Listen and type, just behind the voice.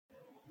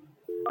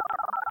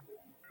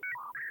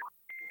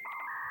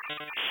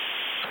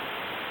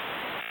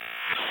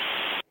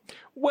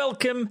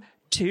Welcome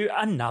to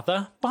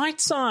another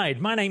Biteside.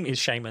 My name is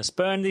Seamus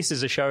Byrne. This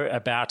is a show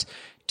about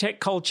tech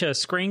culture,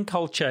 screen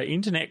culture,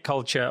 internet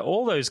culture,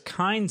 all those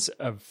kinds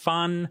of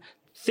fun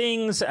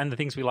things and the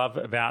things we love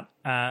about,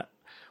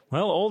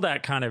 all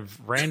that kind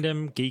of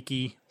random,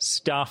 geeky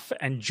stuff.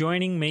 And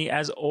joining me,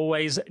 as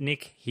always,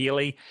 Nick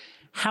Healy.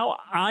 How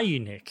are you,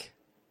 Nick?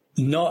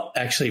 Not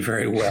actually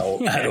very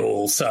well at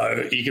all.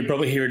 So you can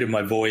probably hear it in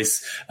my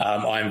voice.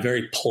 I'm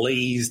very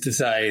pleased to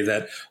say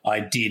that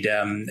I did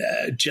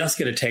just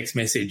get a text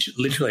message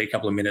literally a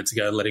couple of minutes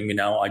ago letting me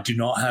know I do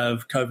not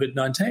have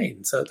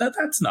COVID-19. So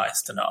that's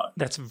nice to know.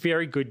 That's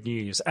very good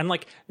news. And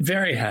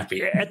very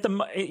happy.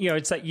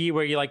 It's that year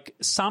where you're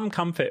some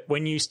comfort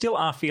when you still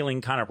are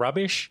feeling kind of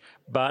rubbish,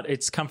 but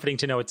it's comforting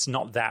to know it's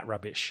not that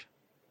rubbish.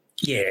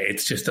 Yeah,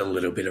 it's just a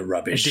little bit of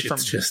rubbish. A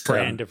different it's just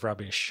brand of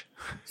rubbish.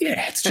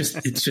 Yeah, it's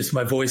just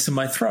my voice and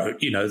my throat,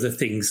 the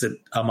things that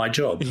are my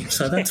job.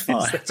 So that's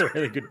fine. That's a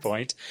really good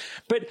point.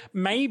 But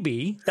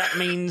maybe that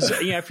means,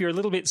 if you're a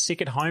little bit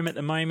sick at home at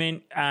the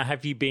moment,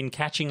 have you been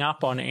catching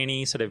up on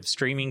any sort of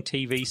streaming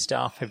TV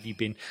stuff? Have you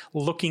been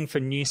looking for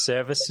new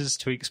services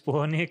to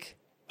explore, Nick?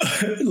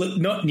 Look,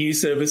 not new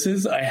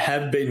services. I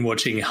have been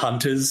watching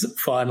Hunters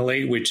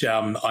finally, which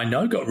I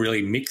know got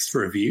really mixed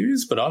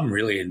reviews, but I'm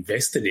really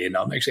invested in.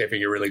 I'm actually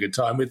having a really good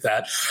time with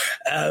that.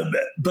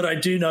 But I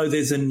do know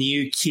there's a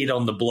new kid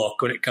on the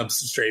block when it comes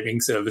to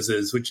streaming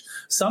services, which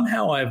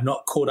somehow I have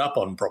not caught up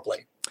on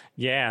properly.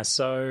 Yeah,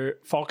 so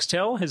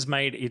Foxtel has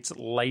made its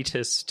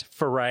latest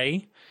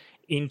foray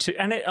into,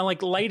 and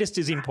latest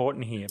is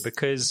important here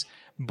because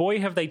boy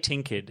have they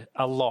tinkered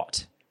a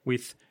lot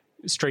with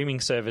streaming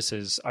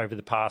services over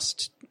the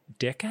past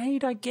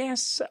decade, I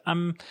guess,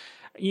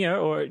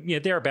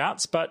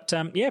 thereabouts. But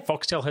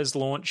Foxtel has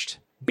launched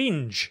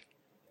Binge,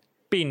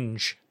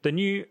 the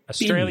new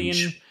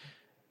Australian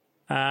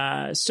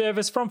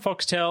service from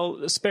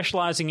Foxtel,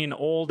 specialising in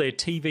all their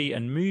TV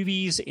and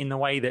movies in the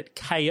way that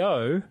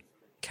Kayo,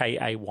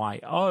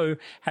 Kayo,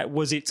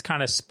 was its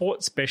kind of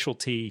sports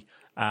specialty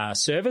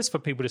service for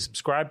people to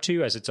subscribe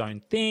to as its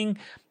own thing.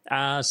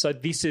 So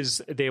this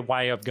is their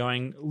way of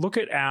going, look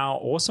at our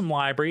awesome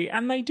library.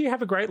 And they do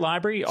have a great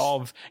library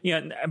of,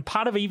 and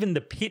part of even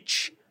the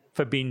pitch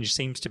for Binge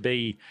seems to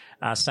be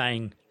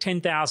saying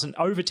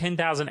over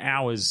 10,000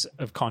 hours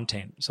of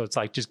content. So it's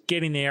just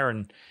get in there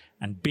and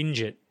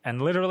binge it. And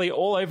literally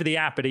all over the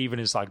app, it even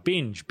is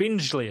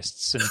binge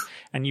lists.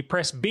 And you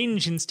press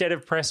binge instead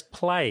of press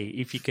play,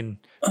 if you can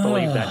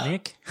believe that,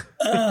 Nick.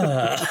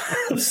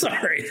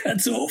 Sorry,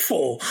 that's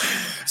awful.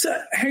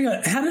 So hang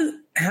on,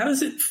 how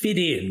does it fit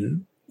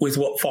in with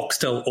what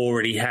Foxtel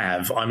already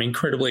have? I'm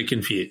incredibly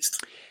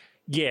confused.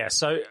 Yeah,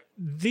 so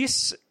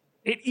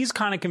it is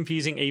kind of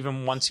confusing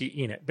even once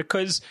you're in it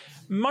because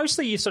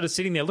mostly you're sort of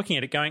sitting there looking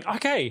at it going,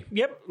 okay,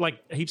 yep,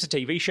 heaps of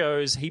TV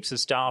shows, heaps of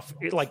stuff,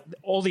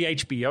 all the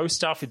HBO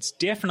stuff. It's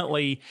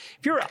definitely,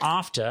 if you're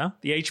after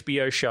the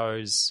HBO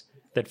shows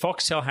that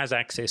Foxtel has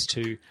access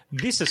to,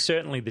 this is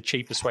certainly the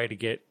cheapest way to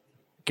get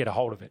a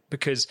hold of it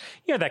because,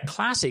 that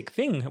classic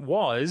thing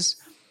was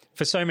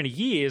for so many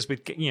years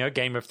with,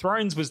 Game of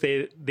Thrones was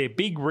their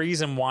big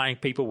reason why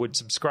people would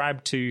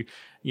subscribe to,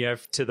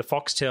 to the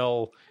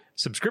Foxtel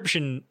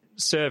subscription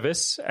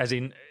service, as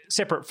in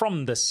separate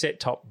from the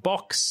set-top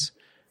box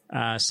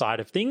side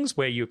of things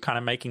where you're kind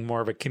of making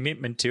more of a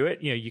commitment to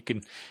it. You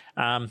can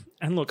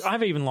and look,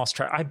 I've even lost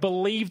track. I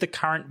believe the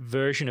current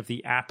version of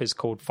the app is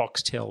called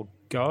Foxtel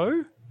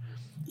Go.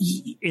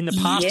 In the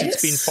past, yes.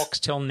 It's been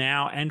Foxtel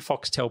Now and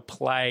Foxtel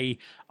Play.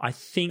 I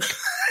think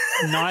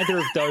neither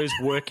of those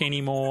work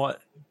anymore.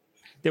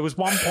 There was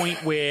one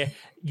point where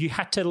you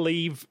had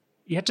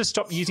to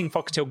stop using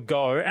Foxtel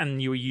Go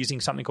and you were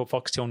using something called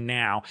Foxtel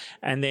Now.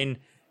 And then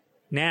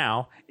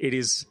now it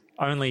is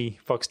only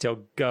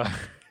Foxtel Go.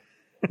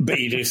 But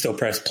you do still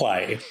press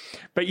play.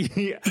 But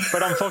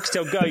on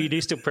Foxtel Go, you do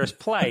still press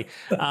play.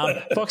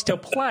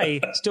 Foxtel Play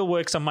still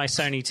works on my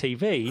Sony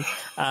TV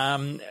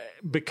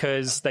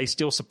because they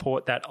still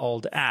support that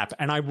old app.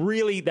 And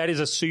that is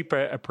a super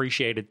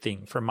appreciated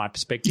thing from my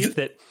perspective.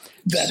 That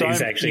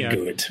is actually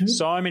good.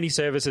 So many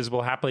services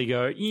will happily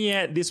go,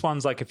 yeah, this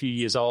one's a few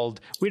years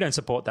old. We don't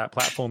support that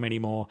platform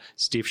anymore.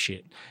 Stiff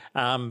shit.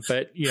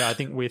 But, I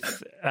think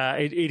with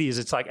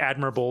it's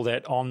admirable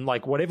that on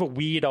whatever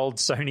weird old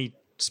Sony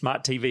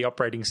smart TV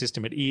operating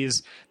system it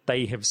is,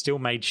 they have still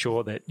made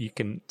sure that you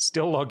can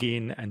still log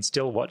in and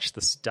still watch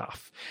the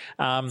stuff.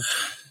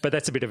 But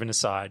that's a bit of an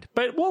aside.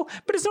 But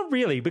it's not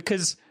really,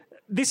 because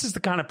this is the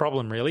kind of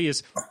problem really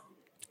is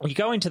you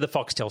go into the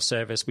Foxtel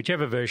service,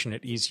 whichever version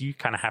it is you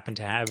kind of happen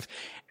to have,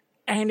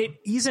 and it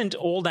isn't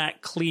all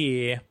that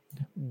clear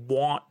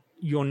what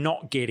you're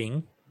not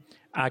getting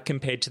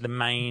compared to the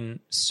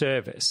main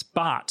service.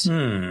 But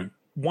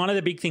one of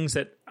the big things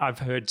that I've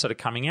heard sort of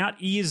coming out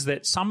is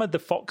that some of the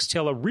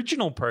Foxtel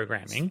original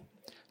programming,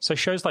 so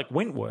shows like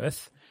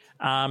Wentworth,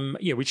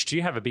 which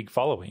do have a big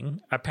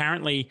following,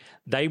 apparently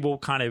they will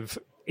kind of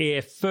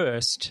air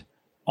first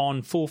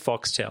on full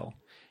Foxtel.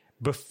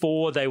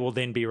 before they will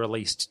then be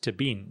released to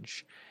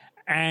binge.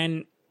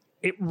 And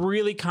it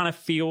really kind of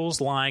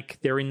feels like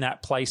they're in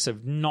that place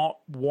of not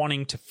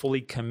wanting to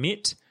fully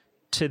commit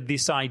to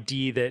this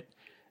idea that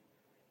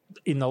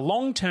in the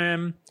long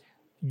term,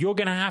 you're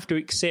going to have to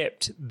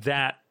accept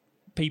that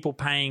people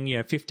paying,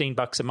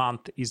 $15 a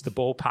month is the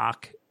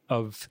ballpark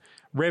of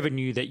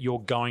revenue that you're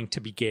going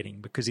to be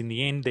getting, because in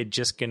the end, they're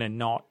just going to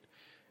not,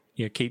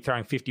 keep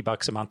throwing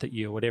 $50 a month at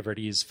you or whatever it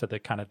is for the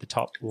kind of the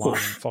top line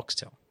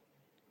Foxtel.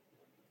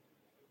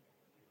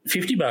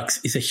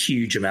 $50 is a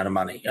huge amount of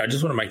money. I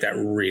just want to make that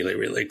really,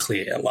 really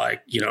clear.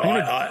 Like,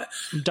 I'm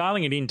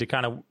dialing it in to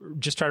kind of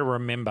just try to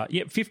remember.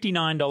 Yeah,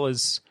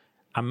 $59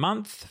 a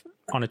month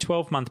on a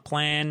 12-month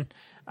plan.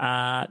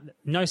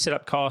 No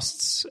setup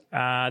costs.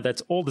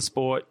 That's all the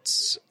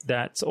sports.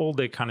 That's all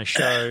the kind of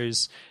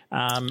shows.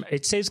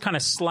 It says kind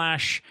of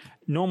slash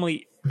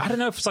normally. I don't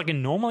know if it's like a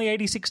normally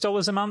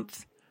 $86 a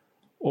month.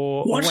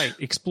 Or wait,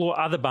 explore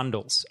other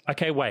bundles.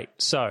 Okay, wait.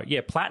 So, yeah,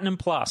 Platinum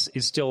Plus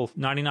is still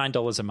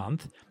 $99 a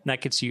month. And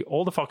that gets you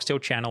all the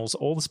Foxtel channels,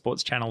 all the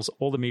sports channels,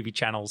 all the movie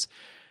channels,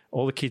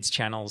 all the kids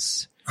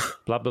channels,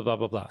 blah, blah, blah,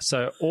 blah, blah.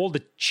 So all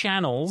the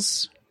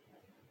channels,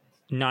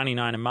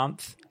 $99 a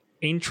month.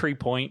 Entry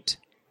point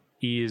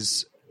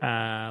is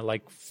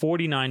like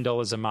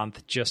 $49 a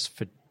month just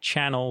for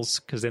channels,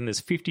 because then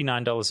there's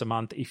 $59 a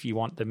month if you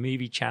want the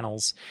movie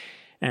channels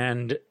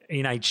and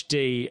in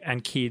HD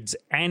and kids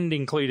and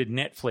included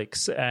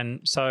Netflix.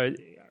 And so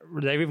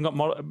they've even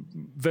got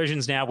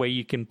versions now where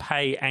you can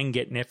pay and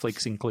get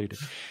Netflix included.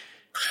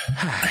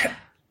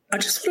 I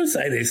just want to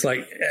say this,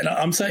 and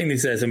I'm saying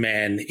this as a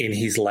man in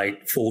his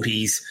late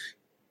 40s.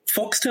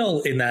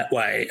 Foxtel in that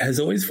way has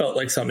always felt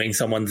like something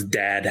someone's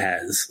dad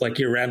has. Like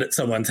you're around at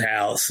someone's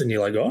house and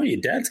you're like, oh, your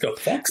dad's got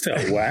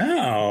Foxtel.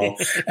 Wow.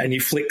 And you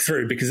flick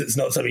through because it's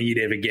not something you'd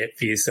ever get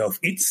for yourself.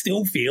 It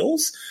still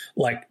feels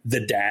like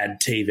the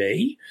dad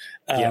TV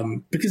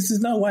because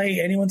there's no way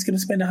anyone's going to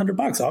spend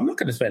 $100. I'm not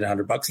going to spend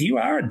 $100. You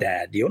are a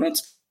dad. You're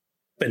not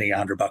spending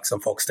 $100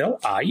 on Foxtel,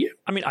 are you?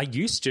 I mean, I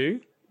used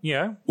to.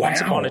 Once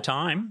upon a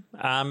time.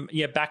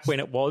 Back when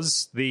it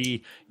was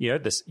you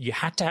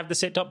had to have the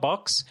set-top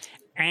box.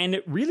 And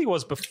it really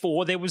was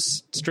before there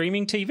was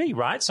streaming TV,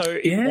 right? So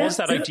it was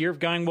that idea of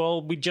going,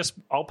 well,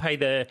 I'll pay I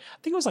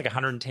think it was like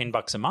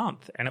 $110 a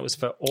month. And it was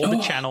for all the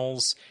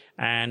channels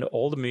and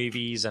all the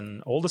movies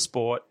and all the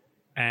sport.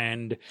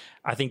 And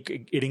I think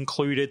it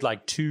included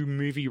like 2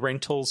 movie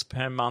rentals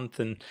per month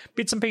and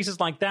bits and pieces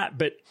like that.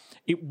 But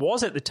it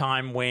was at the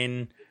time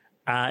when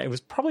it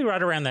was probably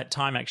right around that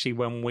time, actually,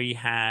 when we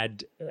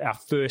had our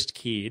first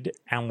kid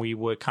and we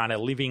were kind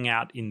of living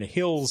out in the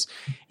hills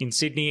in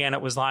Sydney. And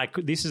it was like,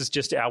 this is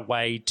just our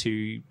way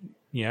to,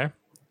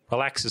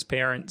 relax as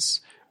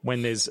parents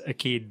when there's a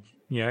kid,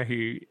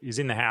 who is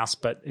in the house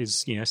but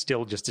is,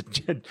 still just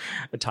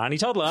a tiny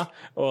toddler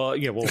or,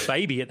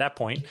 baby at that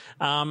point.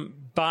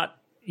 But,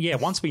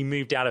 once we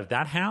moved out of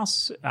that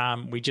house,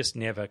 we just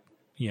never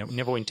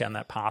went down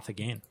that path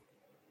again.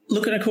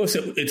 Look, and of course,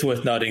 it's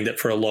worth noting that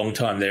for a long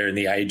time there in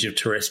the age of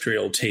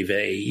terrestrial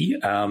TV,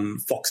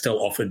 Foxtel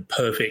offered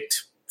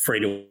perfect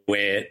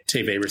free-to-air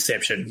TV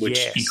reception,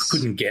 which you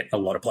couldn't get in a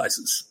lot of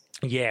places.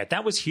 Yeah,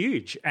 that was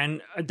huge,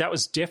 and that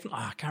was definitely.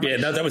 I can't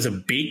remember. Yeah, that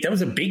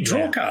was a big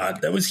draw card.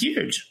 That was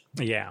huge.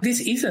 Yeah, this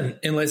isn't,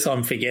 unless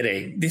I'm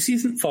forgetting, this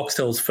isn't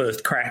Foxtel's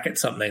first crack at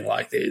something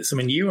like this. I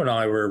mean, you and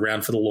I were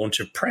around for the launch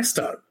of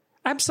Presto.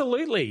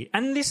 Absolutely,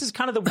 and this is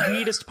kind of the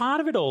weirdest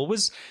part of it all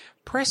was.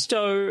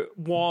 Presto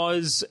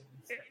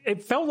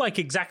it felt like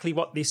exactly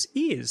what this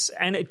is.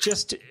 And it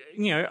just,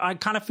 I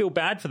kind of feel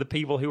bad for the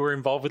people who were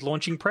involved with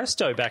launching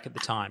Presto back at the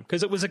time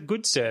because it was a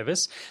good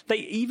service. They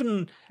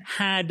even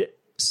had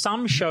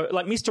some show,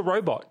 like Mr.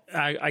 Robot,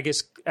 I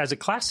guess, as a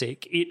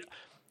classic,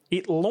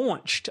 it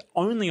launched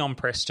only on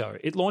Presto.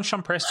 It launched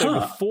on Presto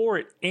before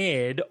it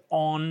aired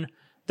on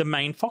the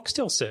main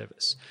Foxtel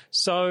service.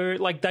 So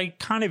they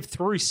kind of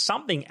threw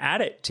something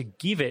at it to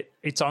give it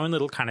its own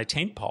little kind of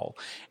tentpole.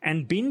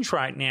 And Binge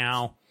right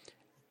now,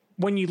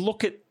 when you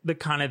look at the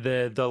kind of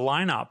the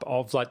lineup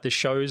of the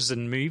shows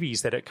and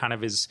movies that it kind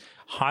of is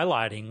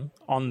highlighting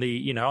on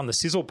the, on the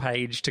sizzle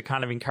page to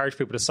kind of encourage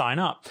people to sign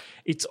up,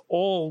 it's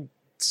all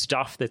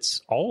stuff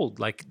that's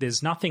old.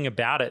 There's nothing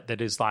about it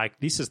that is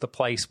this is the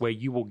place where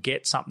you will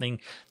get something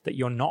that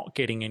you're not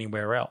getting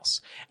anywhere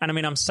else. And I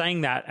mean, I'm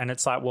saying that and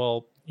it's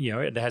well,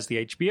 it has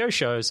the HBO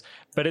shows,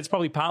 but it's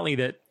probably partly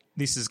that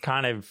this is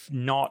kind of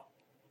not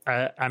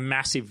a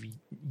massive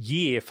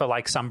year for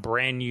some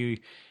brand new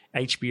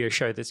HBO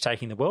show that's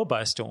taking the world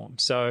by storm.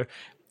 So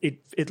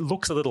it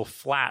looks a little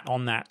flat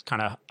on that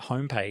kind of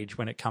homepage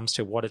when it comes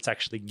to what it's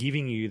actually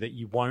giving you that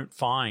you won't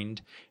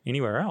find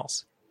anywhere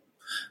else.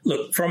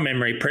 Look, from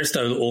memory,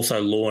 Presto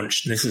also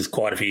launched, and this is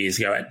quite a few years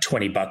ago, at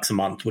 $20 a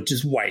month, which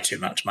is way too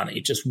much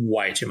money, just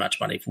way too much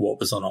money for what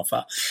was on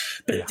offer.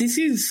 But this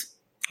is...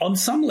 On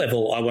some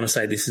level, I want to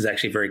say this is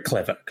actually very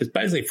clever because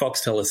basically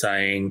Foxtel is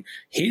saying,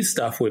 here's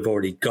stuff we've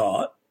already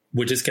got.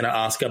 We're just going to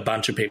ask a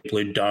bunch of people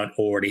who don't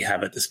already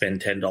have it to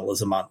spend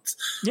 $10 a month.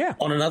 Yeah.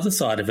 On another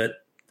side of it,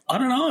 I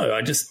don't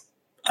know.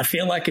 I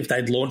feel like if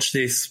they'd launched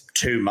this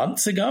 2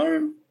 months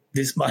ago,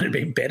 this might have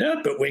been better,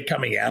 but we're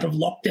coming out of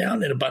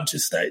lockdown in a bunch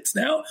of states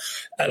now,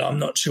 and I'm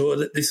not sure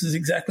that this is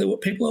exactly what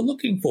people are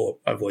looking for.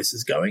 My voice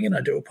is going, and I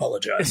do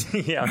apologise.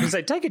 Yeah, I was going to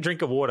say, take a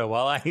drink of water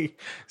while I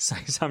say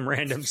some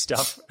random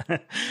stuff.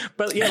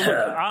 But yeah,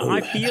 look,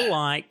 I feel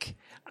like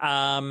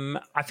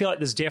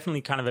there's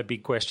definitely kind of a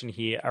big question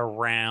here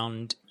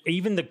around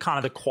even the kind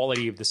of the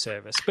quality of the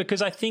service,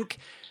 because I think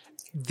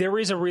there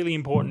is a really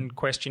important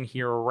question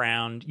here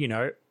around, you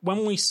know,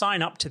 when we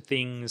sign up to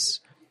things,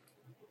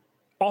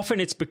 often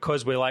it's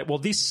because we're like, well,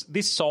 this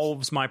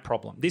solves my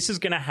problem. This is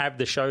going to have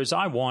the shows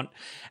I want.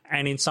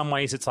 And in some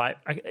ways it's like,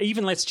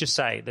 even let's just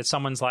say that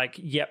someone's like,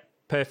 yep,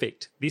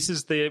 perfect. This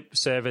is the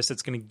service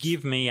that's going to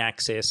give me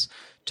access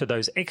to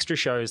those extra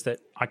shows that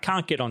I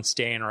can't get on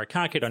Stan or I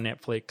can't get on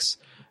Netflix.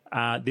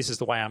 This is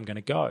the way I'm going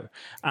to go.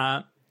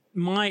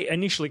 My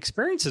initial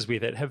experiences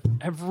with it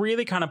have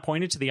really kind of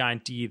pointed to the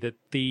idea that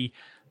the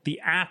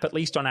app, at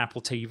least on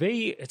Apple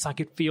TV, it's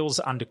like it feels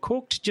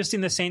undercooked, just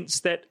in the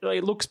sense that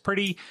it looks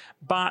pretty,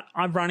 but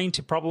I've run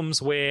into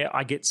problems where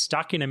I get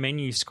stuck in a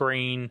menu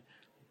screen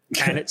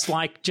and it's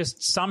like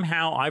just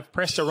somehow I've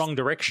pressed the wrong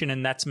direction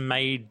and that's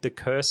made the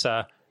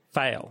cursor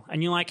fail.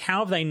 And you're like, how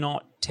have they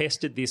not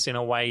tested this in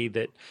a way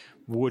that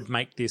would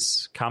make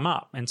this come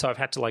up? And so I've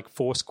had to like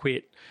force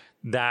quit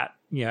that,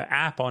 you know,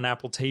 app on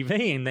Apple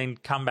TV and then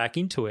come back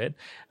into it.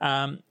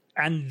 And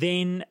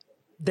then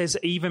there's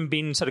even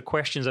been sort of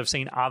questions I've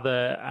seen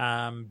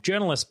other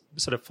journalists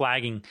sort of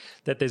flagging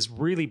that there's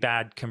really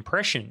bad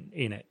compression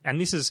in it. And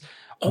this is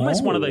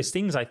almost one of those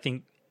things, I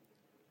think.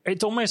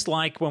 It's almost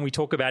like when we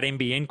talk about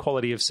NBN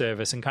quality of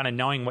service and kind of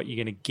knowing what you're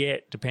going to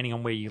get depending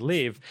on where you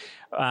live,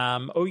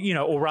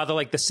 or rather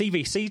like the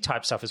CVC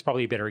type stuff is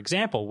probably a better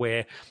example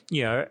where,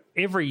 you know,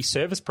 every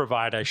service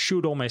provider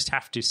should almost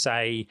have to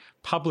say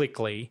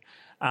publicly,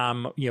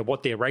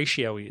 what their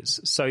ratio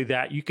is so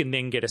that you can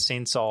then get a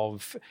sense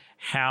of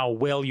how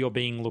well you're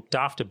being looked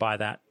after by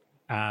that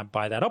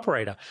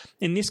operator.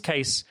 In this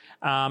case,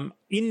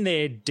 in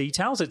their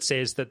details, it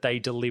says that they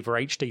deliver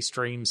HD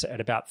streams at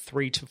about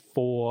 3 to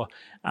 4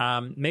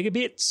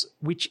 megabits,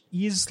 which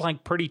is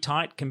like pretty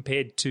tight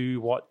compared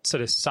to what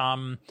sort of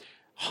some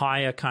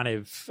higher kind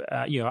of,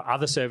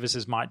 other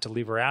services might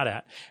deliver out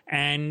at.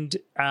 And,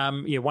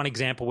 one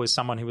example was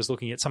someone who was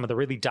looking at some of the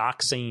really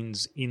dark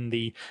scenes in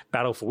the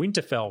Battle for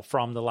Winterfell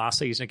from the last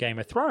season of Game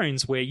of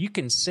Thrones, where you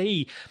can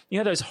see, you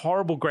know, those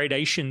horrible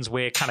gradations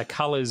where kind of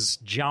colors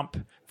jump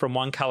from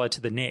one color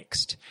to the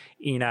next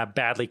in a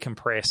badly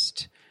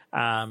compressed,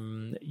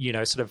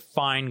 sort of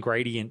fine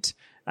gradient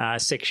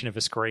section of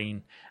a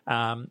screen.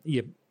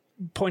 You're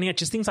pointing out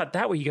just things like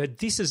that where you go,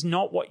 this is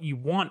not what you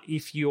want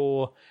if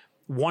you're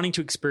wanting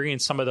to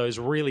experience some of those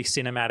really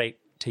cinematic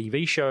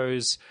TV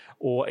shows,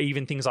 or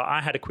even things like I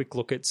had a quick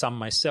look at some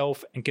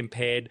myself and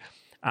compared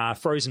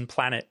Frozen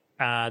Planet,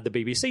 the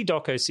BBC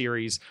doco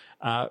series,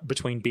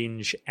 between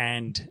Binge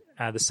and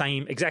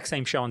the exact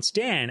same show on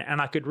Stan, and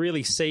I could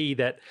really see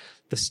that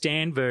the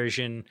Stan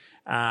version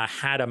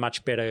had a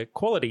much better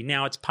quality.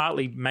 Now, it's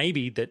partly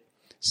maybe that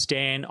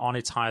Stan on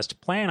its highest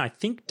plan, I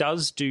think,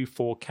 does do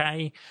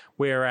 4K,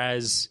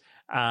 whereas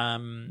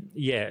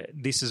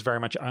this is very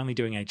much only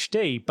doing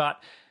HD, but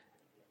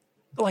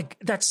like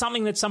that's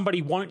something that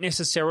somebody won't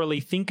necessarily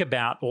think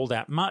about all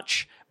that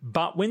much.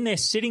 But when they're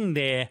sitting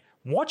there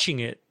watching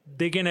it,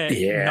 they're going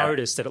to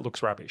notice that it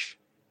looks rubbish.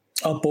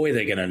 Oh boy,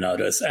 they're going to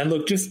notice. And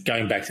look, just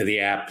going back to the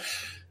app,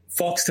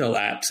 Foxtel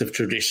apps have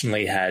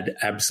traditionally had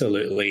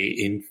absolutely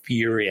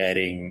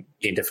infuriating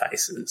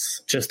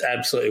interfaces, just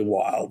absolutely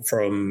wild,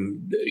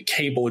 from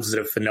keyboards that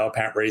are for no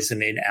apparent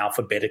reason in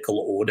alphabetical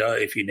order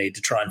if you need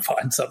to try and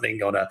find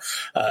something on a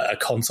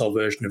console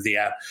version of the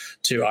app,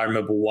 to I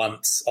remember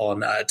once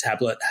on a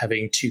tablet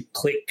having to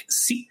click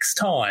 6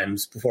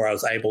 times before I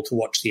was able to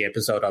watch the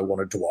episode I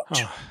wanted to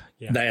watch. Oh,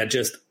 yeah. They are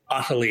just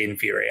utterly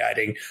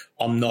infuriating.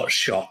 I'm not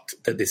shocked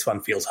that this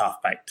one feels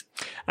half-baked.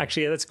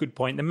 Actually, that's a good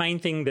point. The main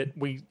thing that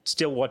we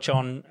still watch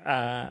on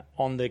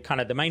the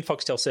kind of the main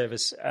Foxtel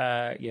service,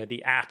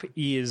 the app,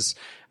 is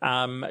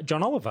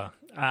John Oliver,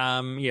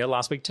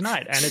 Last Week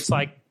Tonight. And it's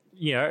like,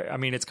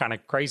 it's kind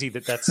of crazy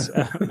that that's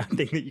a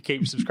thing that you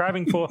keep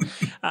subscribing for.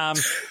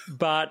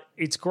 But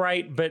it's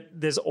great. But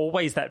there's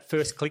always that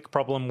first click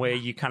problem where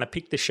you kind of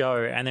pick the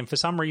show and then for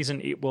some reason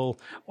it will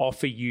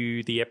offer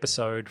you the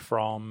episode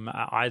from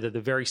either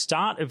the very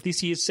start of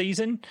this year's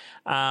season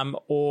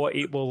or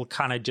it will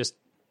kind of just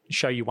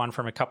show you one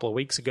from a couple of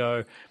weeks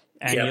ago.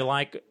 And you're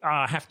like,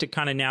 I have to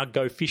kind of now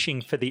go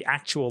fishing for the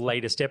actual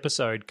latest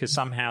episode because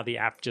somehow the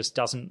app just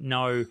doesn't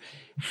know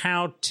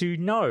how to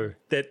know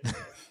that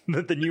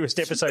the newest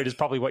episode is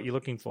probably what you're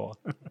looking for.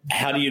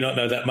 How do you not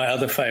know that? My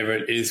other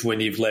favorite is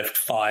when you've left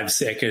 5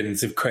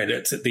 seconds of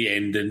credits at the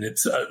end and it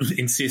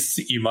insists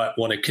that you might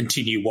want to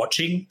continue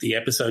watching the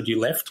episode you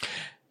left.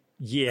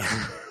 Yeah.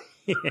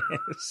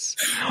 Yes.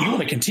 You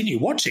want to continue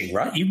watching,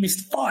 right? You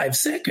missed 5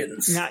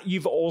 seconds. Now,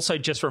 you've also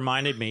just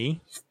reminded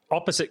me,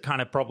 opposite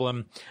kind of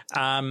problem,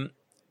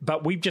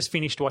 but we've just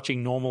finished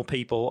watching Normal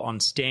People on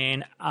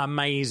Stan.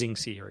 Amazing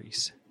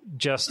series.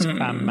 Just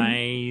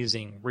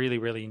amazing. Really,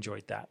 really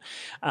enjoyed that.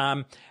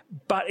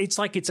 But it's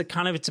like it's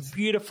a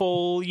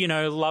beautiful,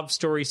 love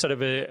story, sort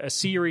of a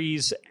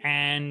series,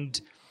 and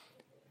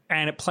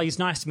it plays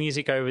nice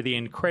music over the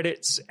end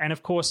credits. And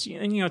of course,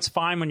 it's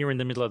fine when you're in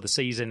the middle of the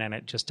season and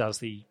it just does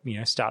the,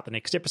 start the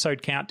next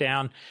episode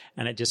countdown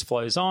and it just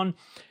flows on.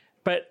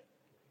 But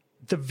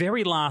the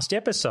very last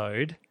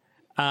episode,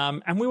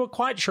 and we were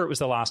quite sure it was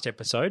the last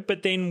episode,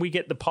 but then we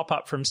get the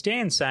pop-up from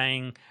Stan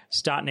saying,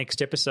 start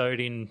next episode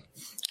in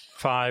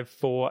 5,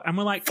 4, and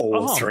we're like,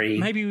 4, 3.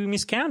 Maybe we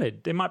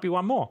miscounted. There might be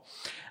one more.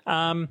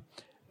 But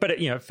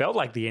it felt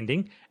like the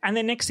ending. And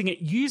then next thing,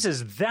 it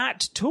uses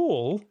that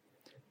tool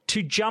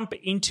to jump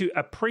into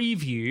a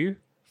preview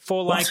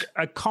for like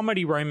a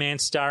comedy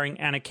romance starring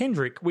Anna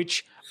Kendrick,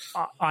 which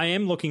I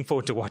am looking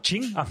forward to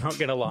watching. I'm not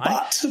going to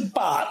lie.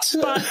 But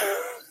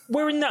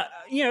we're in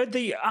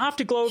the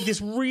afterglow of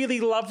this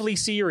really lovely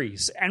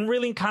series and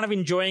really kind of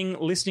enjoying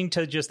listening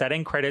to just that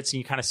end credits,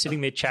 and you're kind of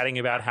sitting there chatting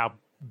about how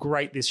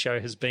great this show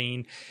has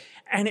been.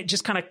 And it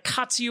just kind of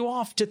cuts you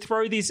off to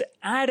throw this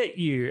ad at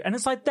you. And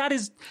it's like, that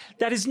is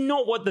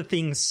not what the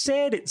thing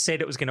said. It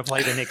said it was going to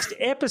play the next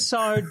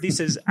episode. This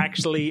is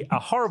actually a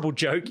horrible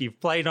joke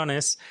you've played on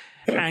us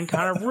and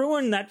kind of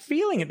ruined that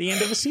feeling at the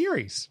end of a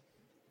series.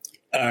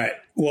 All right.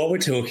 While we're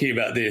talking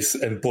about this,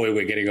 and boy,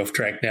 we're getting off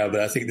track now, but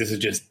I think this is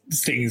just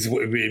things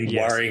we've been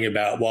worrying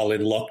about while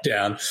in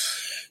lockdown.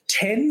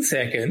 10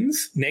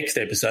 seconds, next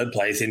episode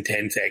plays in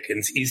 10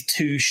 seconds, is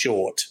too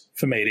short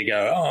for me to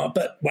go,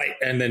 but wait,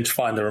 and then to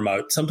find the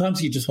remote.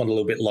 Sometimes you just want a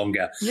little bit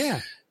longer. Yeah.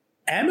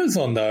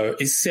 Amazon, though,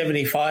 is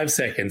 75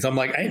 seconds. I'm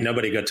like, ain't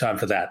nobody got time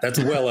for that. That's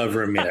well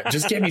over a minute.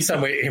 Just get me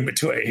somewhere in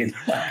between.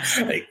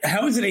 Like,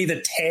 how is it either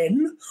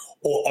 10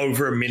 or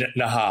over a minute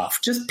and a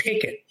half? Just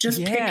pick it.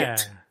 Pick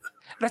it.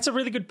 That's a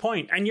really good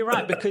point. And you're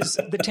right, because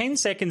the 10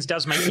 seconds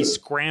does make you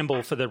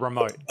scramble for the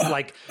remote.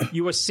 Like,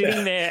 you are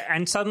sitting there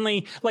and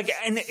suddenly,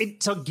 and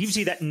it sort of gives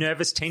you that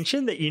nervous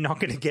tension that you're not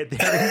going to get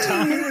there in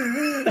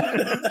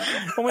time.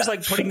 Almost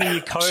like putting in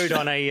your code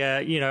on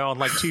on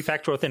like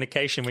two-factor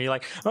authentication where you're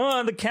like,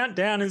 oh, the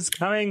countdown is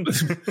coming.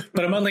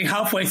 But I'm only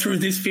halfway through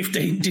this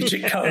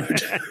 15-digit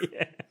code.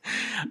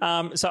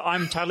 So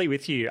I'm totally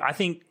with you. I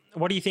think,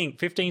 what do you think?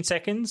 15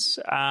 seconds?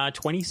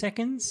 20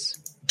 seconds?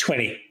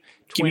 20.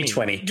 Give me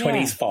 20.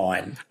 20 is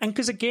fine. And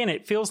because, again,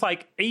 it feels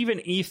like even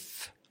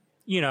if,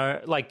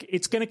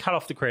 it's going to cut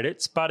off the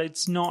credits, but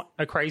it's not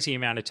a crazy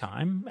amount of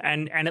time.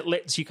 And it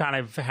lets you kind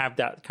of have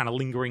that kind of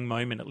lingering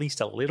moment at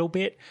least a little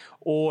bit,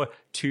 or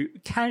to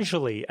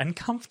casually and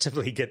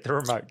comfortably get the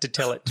remote to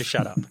tell it to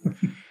shut up.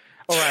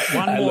 All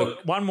right,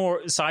 one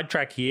more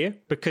sidetrack here,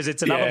 because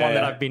it's another one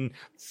that I've been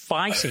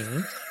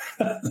fighting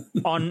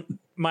on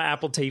my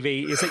Apple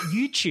TV, is that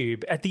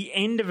YouTube, at the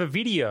end of a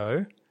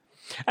video...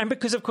 And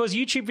because, of course,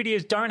 YouTube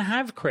videos don't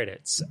have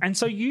credits. And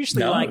so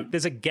usually,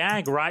 there's a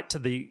gag right to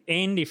the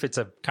end if it's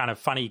a kind of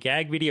funny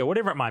gag video,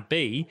 whatever it might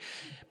be.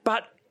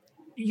 But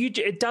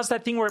it does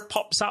that thing where it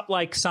pops up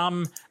like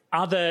some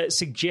other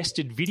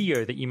suggested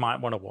video that you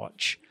might want to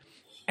watch.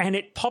 And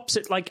it pops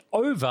it like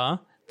over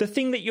the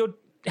thing that you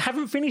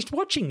haven't finished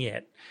watching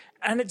yet.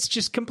 And it's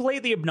just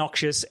completely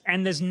obnoxious.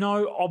 And there's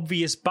no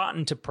obvious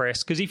button to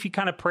press, because if you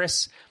kind of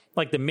press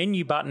like the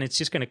menu button, it's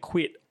just going to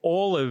quit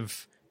all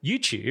of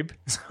YouTube.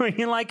 So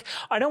you're like,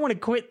 I don't want to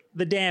quit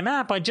the damn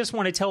app. I just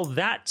want to tell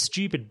that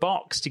stupid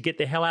box to get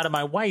the hell out of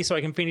my way so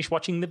I can finish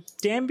watching the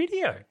damn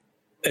video.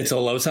 It's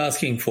all I was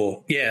asking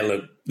for. Yeah,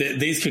 look,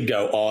 these could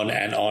go on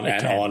and on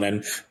and on,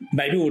 and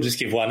maybe we'll just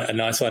give one a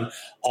nice one.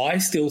 I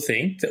still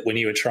think that when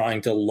you were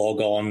trying to log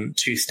on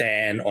to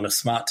Stan on a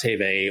smart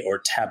TV or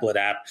a tablet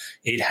app,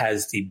 it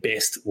has the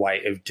best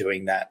way of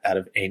doing that out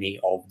of any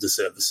of the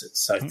services.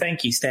 So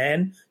thank you,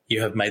 Stan.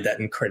 You have made that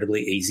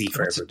incredibly easy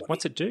for everybody.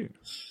 What's it do?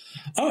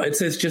 Oh, it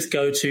says just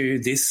go to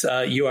this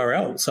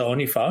URL. So on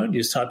your phone, you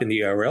just type in the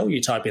URL, you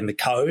type in the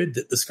code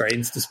that the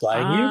screen's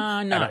displaying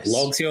nice. And it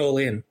logs you all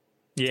in.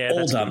 Yeah, all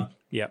that's done. Good.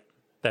 Yep,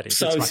 that is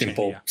so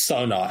simple,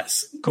 so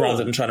nice. Cool.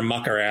 Rather than trying to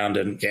muck around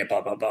and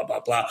blah, blah, blah,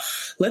 blah, blah.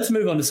 Let's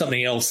move on to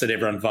something else that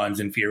everyone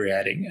finds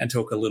infuriating and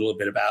talk a little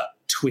bit about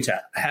Twitter.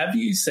 Have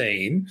you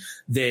seen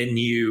their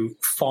new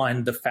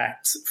Find the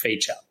Facts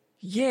feature?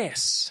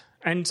 Yes.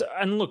 And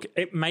look,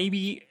 it may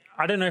be...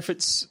 I don't know if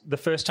it's the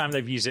first time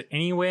they've used it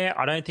anywhere.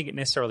 I don't think it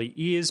necessarily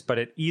is, but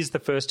it is the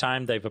first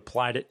time they've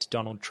applied it to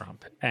Donald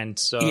Trump. And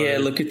so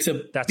it's a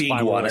big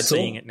one. We're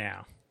seeing it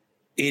now.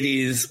 It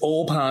is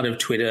all part of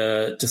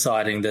Twitter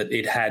deciding that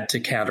it had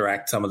to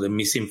counteract some of the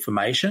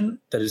misinformation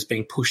that is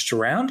being pushed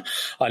around.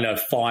 I know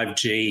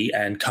 5G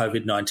and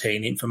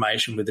COVID-19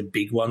 information were the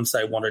big ones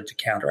they wanted to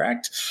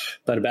counteract.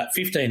 But about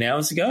 15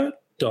 hours ago,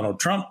 Donald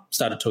Trump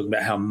started talking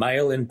about how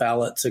mail-in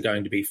ballots are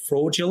going to be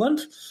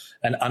fraudulent.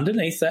 And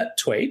underneath that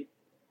tweet,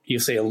 you'll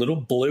see a little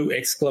blue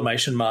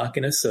exclamation mark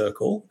in a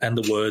circle and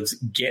the words,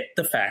 "Get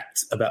the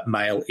facts about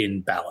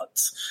mail-in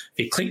ballots."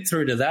 If you click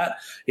through to that,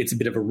 it's a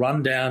bit of a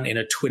rundown in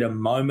a Twitter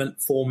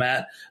moment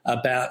format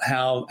about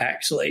how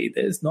actually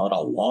there's not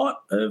a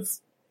lot of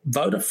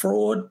voter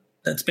fraud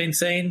that's been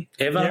seen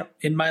ever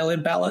in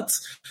mail-in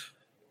ballots.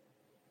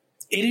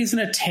 it is an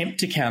attempt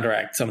to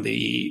counteract some of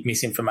the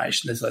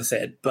misinformation, as I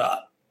said,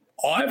 but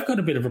I've got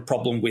a bit of a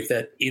problem with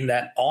it in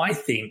that I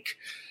think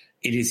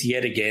it is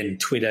yet again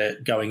Twitter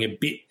going a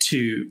bit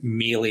too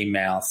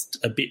mealy-mouthed,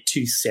 a bit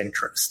too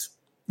centrist.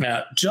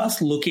 Now,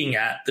 just looking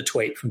at the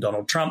tweet from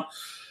Donald Trump,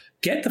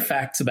 get the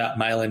facts about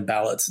mail-in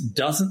ballots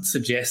doesn't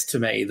suggest to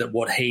me that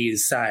what he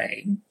is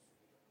saying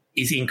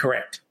is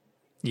incorrect.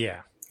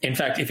 Yeah. In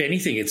fact, if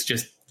anything,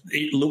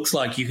 it looks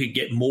like you could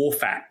get more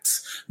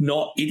facts.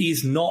 It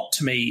is not,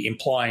 to me,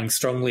 implying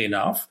strongly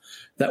enough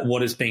that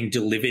what is being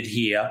delivered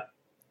here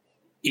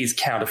is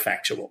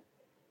counterfactual,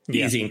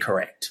 is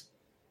incorrect.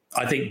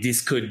 I think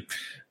this could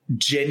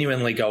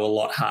genuinely go a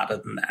lot harder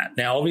than that.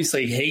 Now,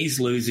 obviously, he's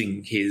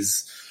losing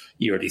his,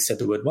 you already said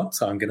the word once,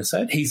 so I'm going to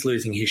say it, he's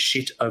losing his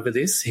shit over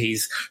this.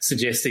 He's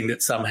suggesting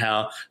that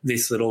somehow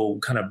this little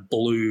kind of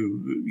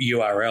blue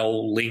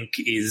URL link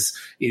is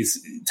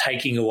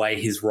taking away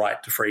his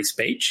right to free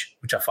speech,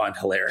 which I find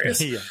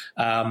hilarious. Yeah.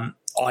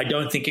 I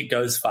don't think it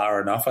goes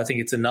far enough. I think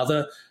it's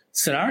another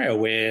scenario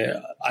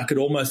where I could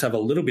almost have a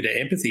little bit of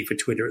empathy for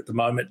Twitter at the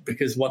moment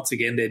because, once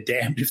again, they're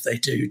damned if they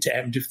do,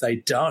 damned if they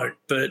don't.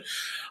 But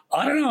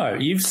I don't know.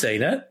 You've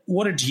seen it.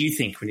 What did you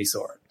think when you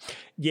saw it?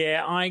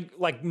 Yeah,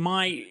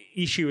 my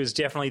issue is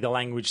definitely the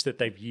language that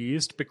they've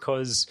used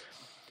because,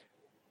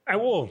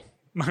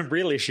 my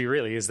real issue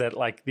really is that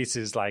this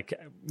is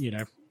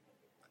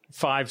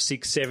 5,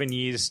 6, 7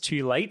 years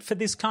too late for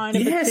this kind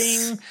of a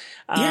thing.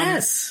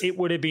 Yes. It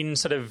would have been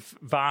sort of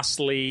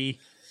vastly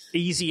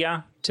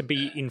easier to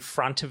be in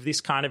front of this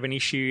kind of an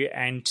issue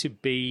and to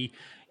be,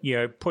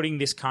 putting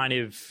this kind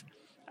of,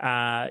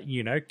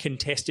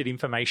 contested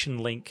information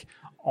link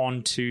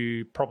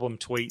onto problem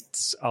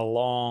tweets a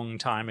long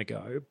time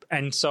ago.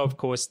 And so, of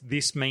course,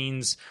 this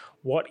means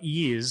what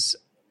is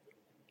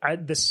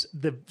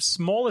the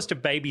smallest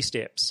of baby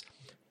steps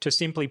to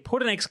simply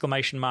put an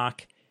exclamation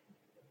mark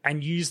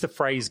and use the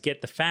phrase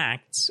 "get the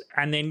facts."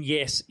 And then,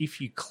 yes,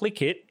 if you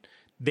click it,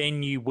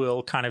 then you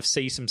will kind of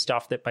see some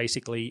stuff that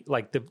basically,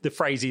 the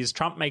phrase is,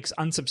 Trump makes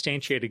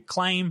unsubstantiated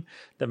claim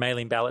that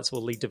mail-in ballots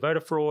will lead to voter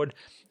fraud.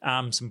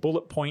 Some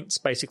bullet points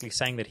basically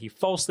saying that he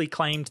falsely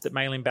claimed that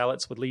mail-in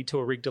ballots would lead to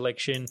a rigged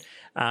election,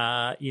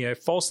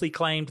 falsely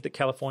claimed that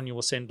California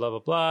will send blah, blah,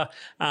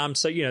 blah.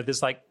 So,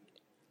 there's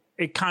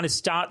it kind of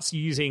starts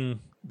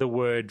using the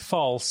word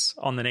false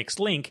on the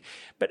next link,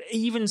 but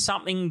even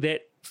something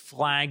that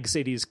flags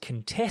it is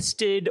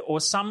contested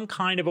or some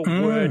kind of a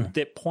word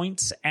that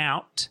points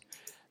out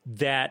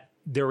that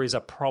there is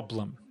a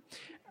problem.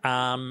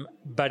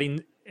 But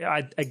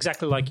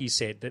exactly like you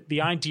said, that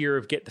the idea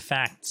of get the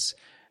facts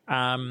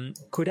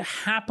could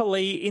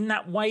happily, in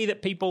that way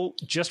that people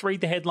just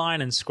read the headline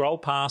and scroll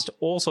past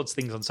all sorts of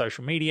things on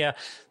social media,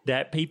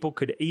 that people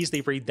could easily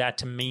read that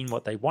to mean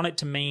what they want it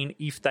to mean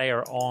if they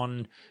are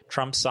on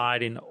Trump's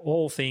side in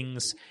all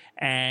things.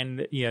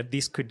 And,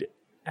 this could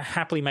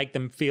happily make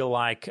them feel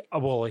like, oh,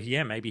 well,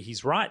 yeah, maybe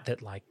he's right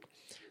that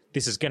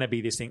this is going to be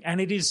this thing. And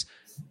it is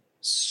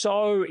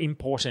so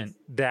important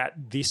that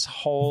this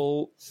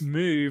whole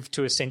move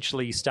to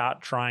essentially start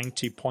trying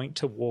to point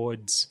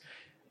towards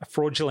a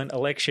fraudulent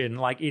election,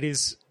 it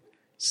is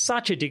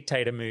such a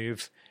dictator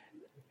move,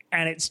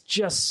 and it's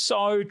just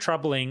so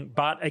troubling.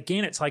 But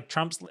again, it's like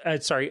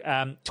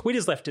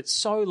Twitter's left it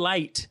so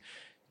late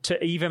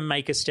to even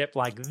make a step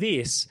like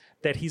this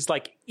that he's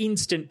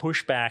instant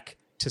pushback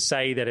to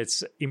say that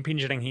it's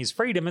impinging his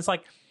freedom. It's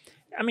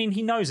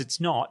he knows it's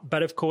not,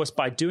 but of course,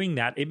 by doing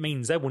that, it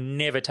means they will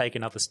never take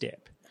another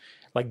step.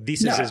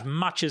 This is as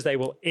much as they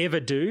will ever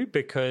do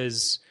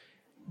because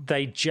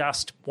they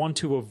just want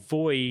to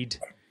avoid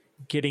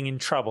getting in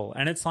trouble.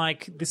 And it's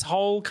this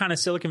whole kind of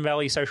Silicon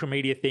Valley social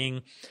media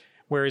thing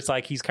where it's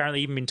he's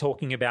currently even been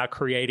talking about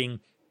creating,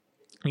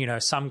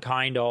 some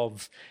kind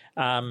of,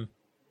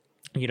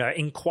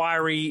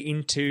 inquiry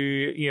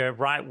into,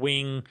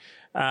 right-wing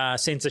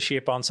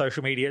censorship on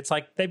social media. It's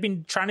they've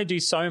been trying to do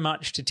so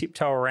much to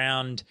tiptoe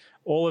around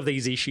all of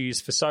these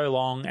issues for so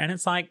long. And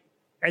it's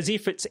as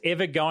if it's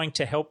ever going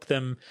to help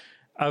them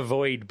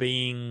avoid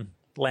being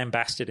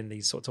lambasted in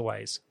these sorts of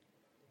ways.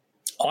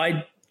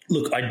 I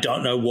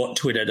don't know what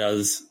Twitter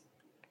does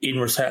in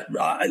research.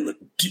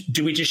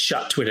 Do we just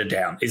shut Twitter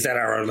down? Is that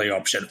our only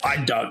option? I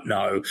don't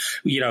know.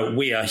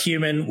 We are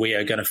human. We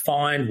are going to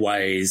find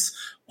ways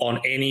on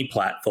any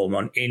platform,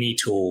 on any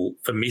tool,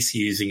 for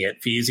misusing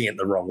it, for using it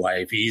the wrong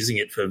way, for using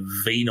it for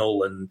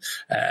venal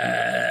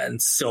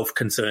and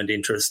self-concerned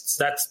interests.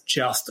 That's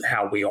just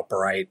how we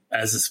operate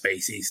as a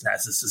species and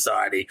as a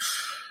society.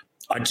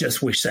 I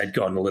just wish they'd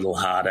gone a little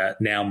harder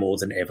now more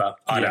than ever.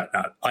 I don't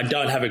know. I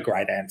don't have a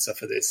great answer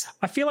for this.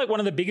 I feel like one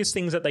of the biggest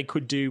things that they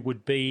could do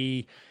would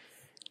be,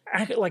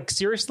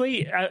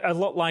 seriously, a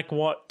lot like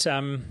what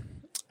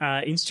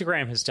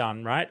Instagram has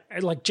done, right?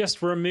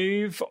 Just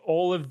remove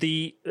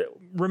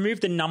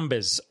remove the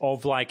numbers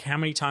of how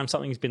many times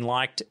something's been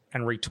liked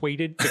and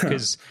retweeted,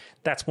 because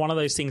that's one of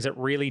those things that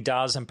really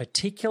does, and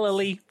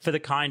particularly for the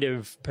kind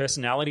of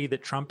personality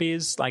that Trump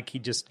is, like he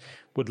just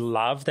would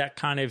love that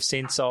kind of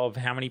sense of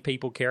how many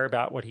people care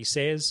about what he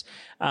says.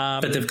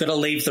 But they've got to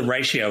leave the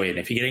ratio in.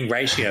 If you're getting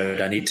ratioed,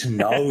 I need to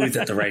know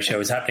that the ratio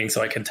is happening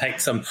so I can take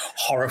some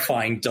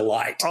horrifying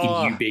delight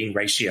in you being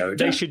ratioed.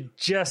 They should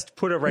just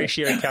put a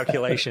ratio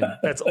calculation.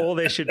 That's all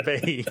there should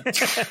be.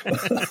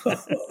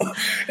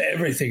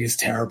 Everything is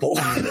terrible.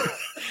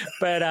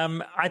 But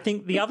I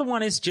think the other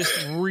one is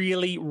just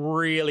really,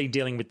 really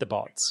dealing with the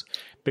bots,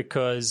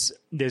 because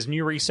there's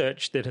new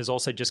research that has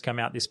also just come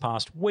out this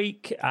past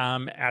week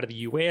out of the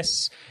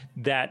US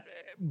that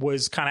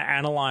was kind of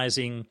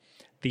analyzing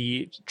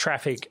the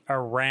traffic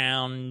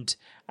around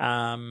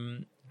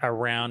sort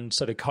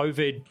of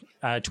COVID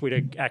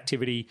Twitter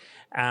activity,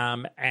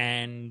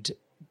 and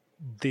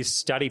this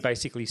study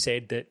basically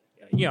said that,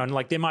 and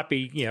like there might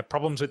be,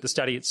 problems with the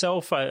study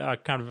itself. I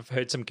kind of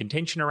heard some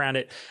contention around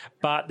it,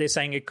 but they're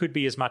saying it could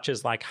be as much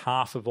as like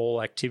half of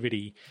all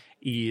activity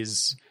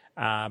is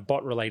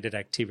bot-related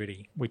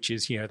activity, which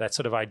is, that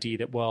sort of idea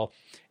that, well,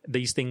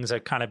 these things are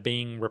kind of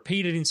being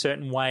repeated in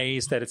certain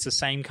ways, that it's the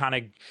same kind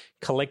of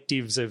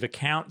collectives of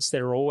accounts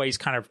that are always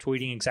kind of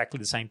tweeting exactly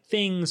the same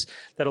things,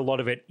 that a lot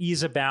of it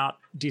is about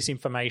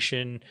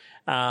disinformation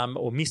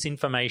or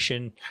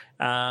misinformation.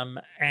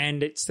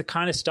 And it's the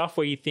kind of stuff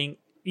where you think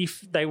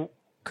if they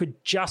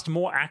could just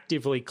more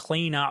actively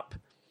clean up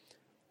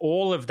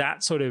all of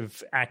that sort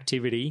of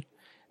activity,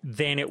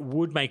 then it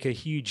would make a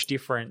huge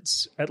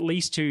difference, at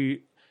least to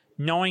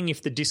knowing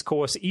if the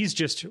discourse is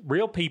just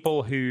real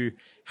people who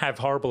have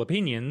horrible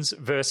opinions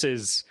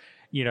versus,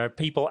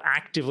 people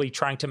actively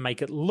trying to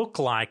make it look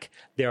like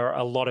there are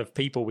a lot of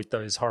people with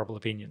those horrible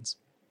opinions.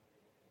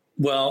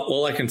 Well,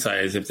 all I can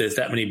say is if there's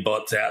that many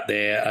bots out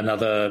there,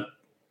 another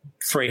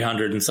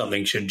 300 and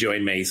something should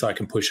join me so I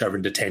can push over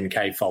into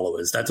 10K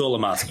followers. That's all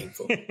I'm asking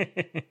for.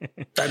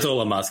 That's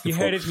all I'm asking for.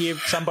 You heard it here.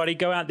 Somebody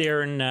go out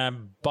there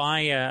and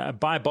buy a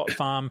bot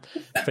farm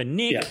for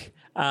Nick. Yeah.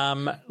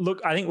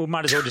 Look, I think we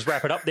might as well just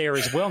wrap it up there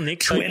as well,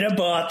 Nick. Twitter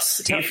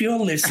bots, if you're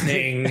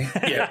listening.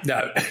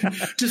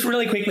 Just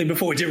really quickly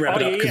before we do wrap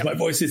it up, because my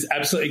voice is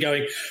absolutely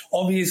going.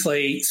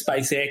 Obviously,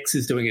 SpaceX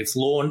is doing its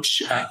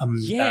launch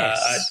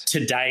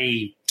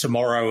today,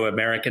 tomorrow,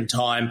 American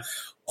time.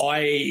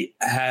 I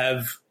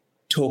have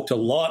talked a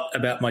lot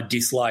about my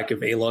dislike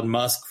of Elon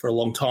Musk for a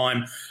long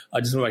time.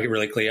 I just want to make it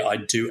really clear. I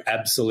do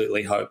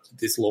absolutely hope that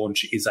this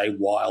launch is a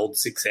wild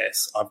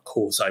success. Of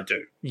course I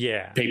do.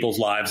 Yeah. People's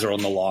lives are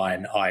on the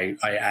line. I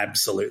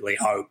absolutely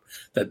hope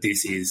that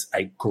this is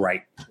a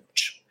great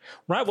launch.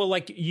 Right. Well,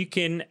 like you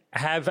can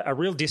have a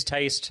real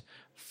distaste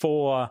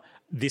for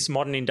this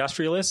modern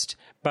industrialist,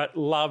 but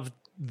love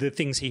the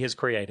things he has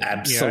created.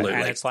 Absolutely.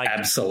 And it's like,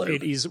 absolutely.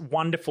 It is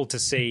wonderful to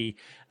see,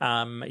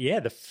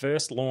 the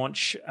first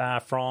launch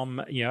from,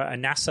 a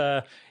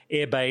NASA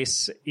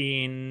airbase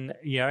in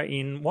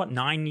what,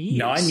 9 years?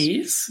 9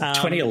 years?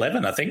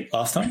 2011, I think,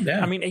 last time.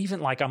 Yeah. I mean, even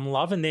like I'm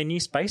loving their new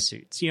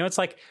spacesuits. It's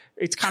like,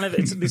 it's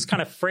this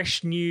kind of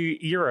fresh new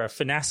era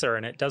for NASA,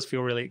 and it does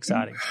feel really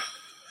exciting.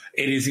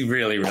 It is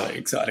really, really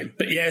exciting.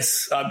 But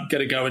yes, I'm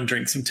going to go and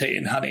drink some tea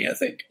and honey, I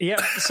think. Yeah.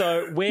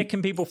 So where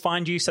can people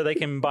find you so they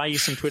can buy you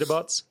some Twitter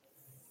bots?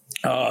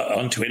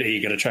 On Twitter,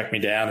 you got to track me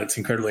down. It's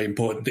incredibly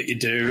important that you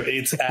do.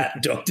 It's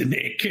at Dr.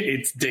 Nick.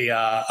 It's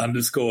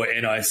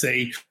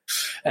Dr_NIC.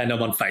 And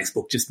I'm on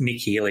Facebook, just Nick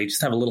Healy.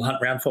 Just have a little hunt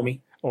around for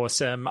me.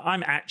 Awesome.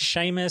 I'm at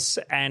Seamus,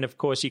 and of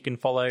course you can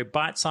follow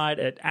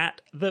Byteside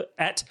at the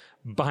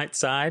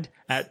Byteside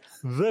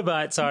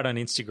on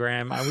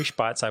Instagram. I wish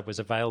Byteside was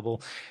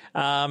available.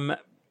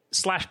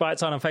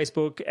 /Byteside on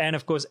Facebook, and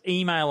of course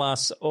email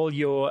us all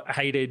your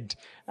hated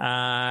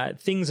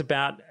things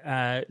about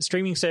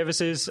streaming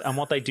services and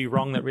what they do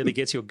wrong that really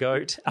gets your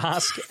goat.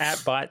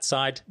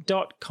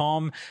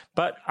 ask@byteside.com.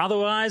 But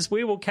otherwise,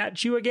 we will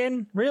catch you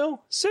again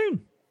real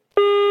soon.